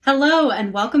Hello,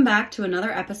 and welcome back to another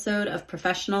episode of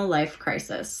Professional Life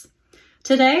Crisis.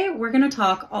 Today, we're going to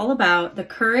talk all about the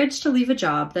courage to leave a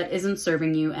job that isn't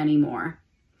serving you anymore.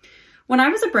 When I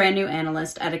was a brand new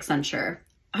analyst at Accenture,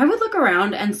 I would look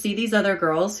around and see these other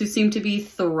girls who seemed to be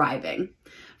thriving.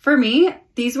 For me,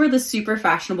 these were the super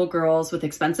fashionable girls with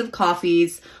expensive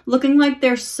coffees, looking like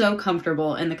they're so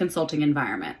comfortable in the consulting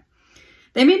environment.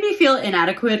 They made me feel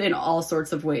inadequate in all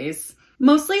sorts of ways.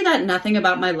 Mostly that nothing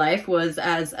about my life was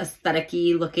as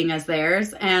aesthetic-y looking as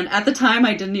theirs, and at the time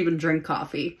I didn't even drink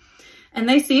coffee. And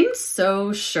they seemed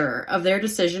so sure of their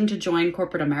decision to join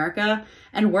corporate America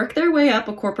and work their way up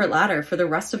a corporate ladder for the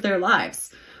rest of their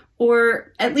lives,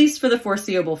 or at least for the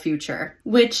foreseeable future,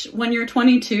 which when you're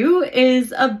 22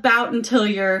 is about until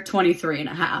you're 23 and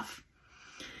a half.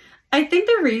 I think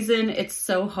the reason it's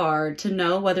so hard to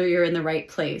know whether you're in the right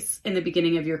place in the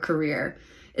beginning of your career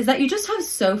is that you just have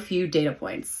so few data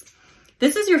points.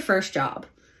 This is your first job.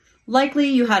 Likely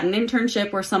you had an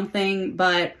internship or something,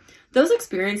 but those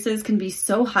experiences can be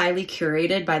so highly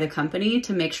curated by the company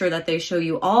to make sure that they show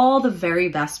you all the very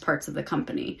best parts of the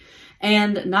company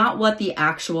and not what the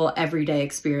actual everyday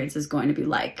experience is going to be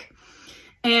like.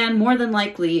 And more than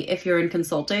likely, if you're in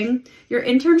consulting, your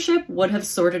internship would have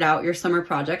sorted out your summer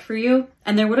project for you,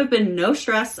 and there would have been no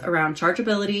stress around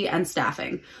chargeability and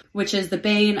staffing, which is the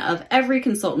bane of every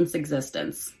consultant's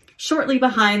existence, shortly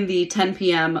behind the 10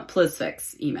 p.m. please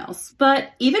fix emails.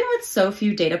 But even with so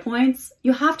few data points,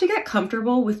 you have to get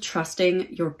comfortable with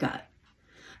trusting your gut.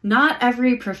 Not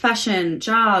every profession,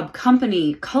 job,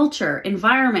 company, culture,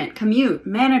 environment, commute,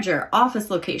 manager, office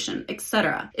location,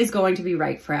 etc. is going to be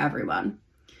right for everyone.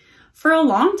 For a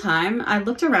long time, I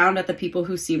looked around at the people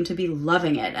who seemed to be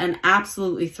loving it and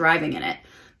absolutely thriving in it,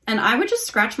 and I would just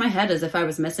scratch my head as if I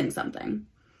was missing something.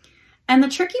 And the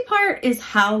tricky part is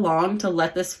how long to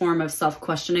let this form of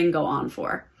self-questioning go on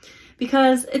for,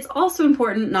 because it's also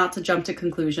important not to jump to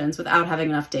conclusions without having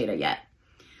enough data yet.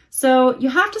 So you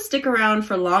have to stick around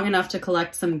for long enough to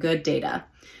collect some good data.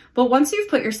 But once you've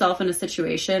put yourself in a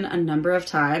situation a number of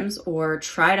times or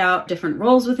tried out different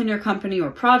roles within your company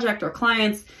or project or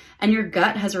clients, and your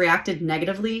gut has reacted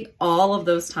negatively all of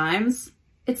those times,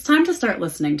 it's time to start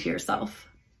listening to yourself.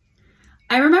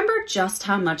 I remember just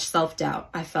how much self-doubt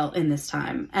I felt in this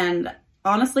time, and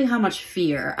honestly how much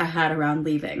fear I had around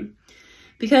leaving.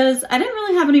 Because I didn't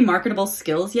really have any marketable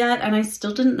skills yet, and I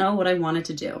still didn't know what I wanted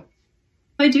to do.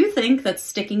 I do think that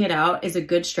sticking it out is a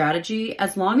good strategy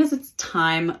as long as it's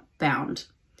time bound.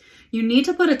 You need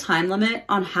to put a time limit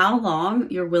on how long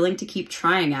you're willing to keep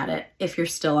trying at it if you're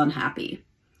still unhappy.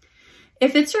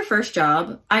 If it's your first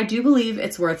job, I do believe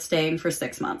it's worth staying for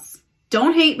 6 months.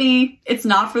 Don't hate me. It's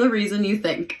not for the reason you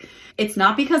think. It's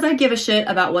not because I give a shit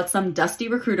about what some dusty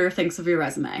recruiter thinks of your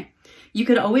resume. You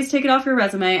could always take it off your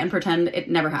resume and pretend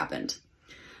it never happened.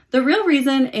 The real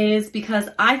reason is because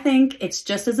I think it's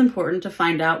just as important to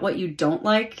find out what you don't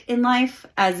like in life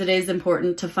as it is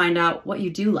important to find out what you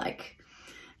do like.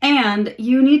 And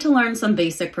you need to learn some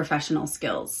basic professional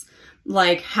skills,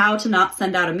 like how to not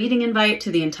send out a meeting invite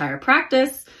to the entire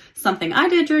practice, something I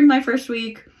did during my first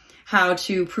week, how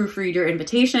to proofread your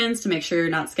invitations to make sure you're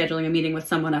not scheduling a meeting with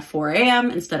someone at 4 a.m.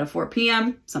 instead of 4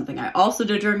 p.m., something I also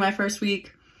did during my first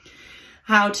week,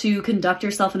 how to conduct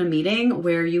yourself in a meeting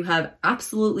where you have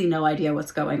absolutely no idea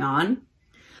what's going on,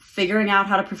 figuring out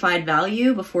how to provide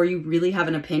value before you really have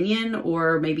an opinion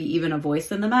or maybe even a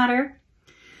voice in the matter.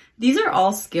 These are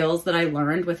all skills that I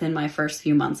learned within my first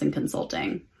few months in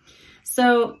consulting.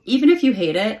 So even if you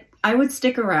hate it, I would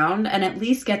stick around and at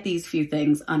least get these few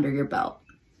things under your belt.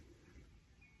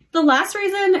 The last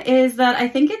reason is that I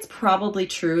think it's probably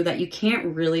true that you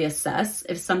can't really assess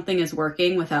if something is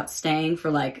working without staying for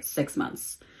like 6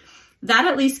 months. That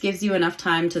at least gives you enough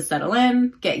time to settle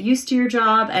in, get used to your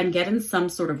job, and get in some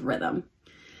sort of rhythm.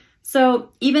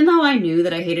 So even though I knew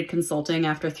that I hated consulting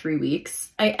after 3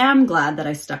 weeks, I am glad that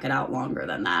I stuck it out longer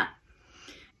than that.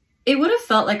 It would have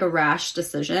felt like a rash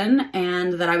decision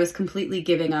and that I was completely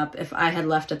giving up if I had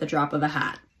left at the drop of a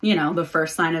hat. You know, the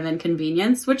first sign of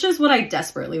inconvenience, which is what I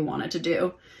desperately wanted to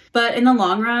do. But in the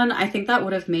long run, I think that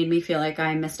would have made me feel like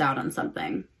I missed out on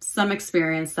something, some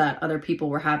experience that other people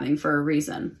were having for a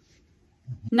reason.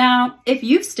 Now, if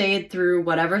you've stayed through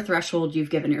whatever threshold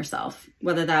you've given yourself,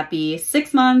 whether that be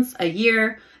 6 months, a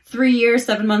year, 3 years,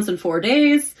 7 months, and 4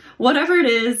 days, whatever it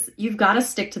is, you've got to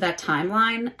stick to that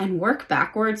timeline and work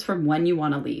backwards from when you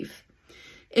want to leave.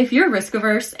 If you're risk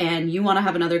averse and you want to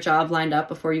have another job lined up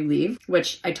before you leave,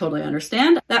 which I totally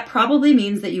understand, that probably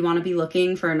means that you want to be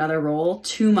looking for another role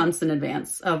 2 months in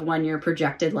advance of when your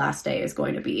projected last day is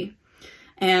going to be.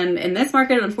 And in this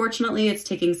market, unfortunately, it's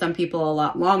taking some people a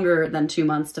lot longer than 2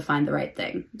 months to find the right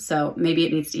thing. So maybe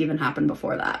it needs to even happen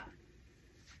before that.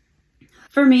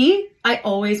 For me, I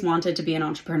always wanted to be an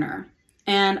entrepreneur.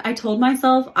 And I told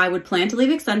myself I would plan to leave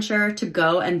Accenture to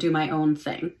go and do my own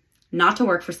thing, not to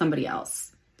work for somebody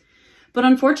else. But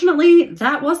unfortunately,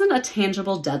 that wasn't a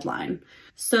tangible deadline.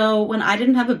 So when I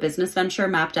didn't have a business venture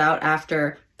mapped out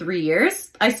after 3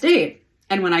 years, I stayed.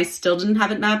 And when I still didn't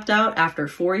have it mapped out after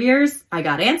 4 years, I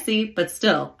got antsy, but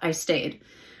still, I stayed.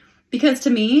 Because to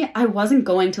me, I wasn't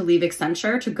going to leave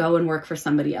Accenture to go and work for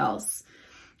somebody else.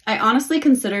 I honestly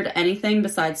considered anything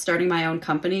besides starting my own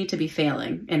company to be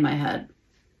failing in my head.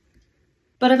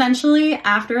 But eventually,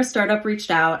 after a startup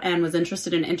reached out and was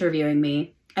interested in interviewing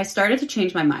me, I started to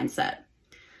change my mindset.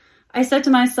 I said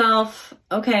to myself,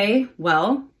 okay,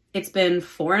 well, it's been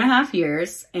 4.5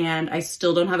 years and I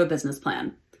still don't have a business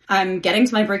plan. I'm getting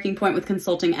to my breaking point with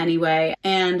consulting anyway,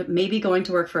 and maybe going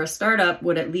to work for a startup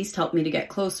would at least help me to get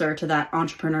closer to that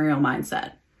entrepreneurial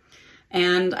mindset.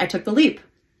 And I took the leap.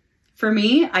 For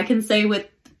me, I can say with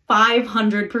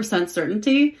 500%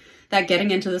 certainty that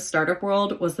getting into the startup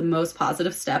world was the most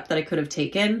positive step that I could have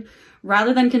taken,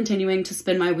 rather than continuing to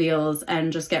spin my wheels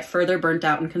and just get further burnt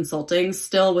out in consulting,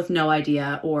 still with no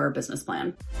idea or business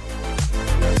plan.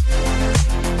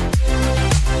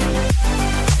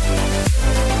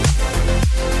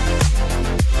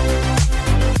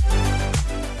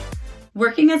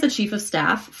 Working as a chief of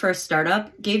staff for a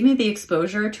startup gave me the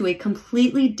exposure to a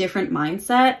completely different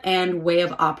mindset and way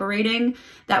of operating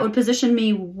that would position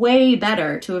me way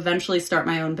better to eventually start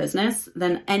my own business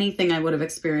than anything I would have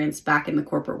experienced back in the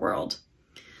corporate world.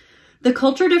 The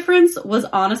culture difference was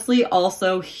honestly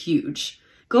also huge.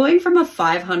 Going from a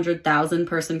 500,000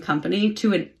 person company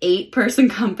to an 8-person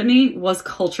company was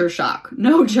culture shock,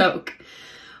 no joke.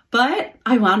 But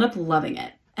I wound up loving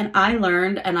it. And I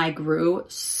learned and I grew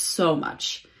so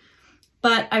much.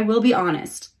 But I will be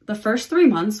honest, the first 3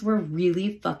 months were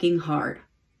really fucking hard.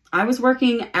 I was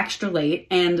working extra late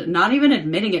and not even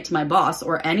admitting it to my boss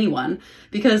or anyone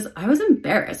because I was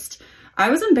embarrassed. I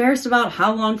was embarrassed about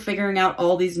how long figuring out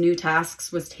all these new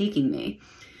tasks was taking me.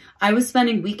 I was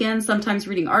spending weekends sometimes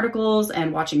reading articles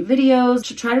and watching videos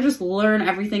to try to just learn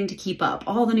everything to keep up,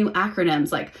 all the new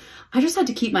acronyms. Like, I just had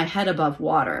to keep my head above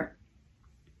water.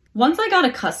 Once I got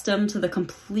accustomed to the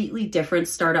completely different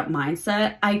startup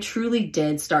mindset, I truly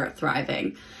did start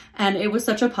thriving. And it was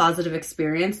such a positive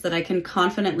experience that I can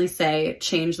confidently say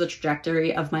changed the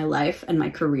trajectory of my life and my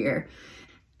career.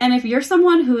 And if you're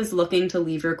someone who is looking to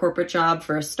leave your corporate job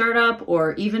for a startup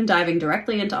or even diving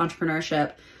directly into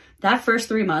entrepreneurship, that first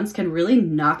 3 months can really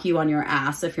knock you on your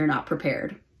ass if you're not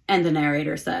prepared. And the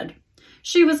narrator said,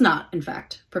 she was not, in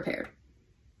fact, prepared.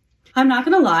 I'm not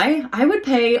gonna lie, I would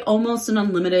pay almost an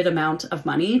unlimited amount of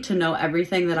money to know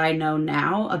everything that I know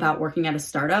now about working at a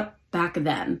startup back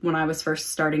then when I was first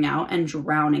starting out and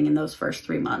drowning in those first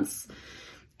 3 months.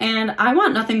 And I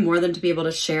want nothing more than to be able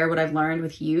to share what I've learned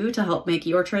with you to help make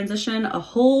your transition a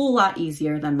whole lot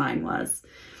easier than mine was.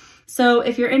 So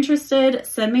if you're interested,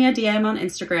 send me a DM on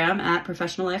Instagram at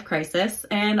Professional Life Crisis,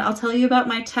 and I'll tell you about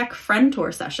my tech friend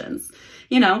tour sessions.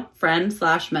 You know,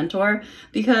 friend/mentor,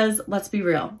 because let's be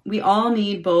real, we all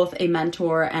need both a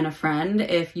mentor and a friend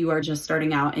if you are just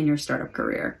starting out in your startup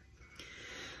career.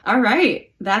 All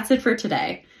right, that's it for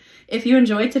today. If you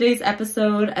enjoyed today's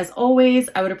episode, as always,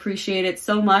 I would appreciate it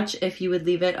so much if you would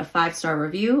leave it a 5-star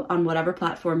review on whatever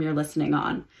platform you're listening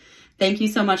on. Thank you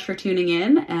so much for tuning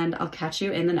in, and I'll catch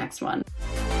you in the next one.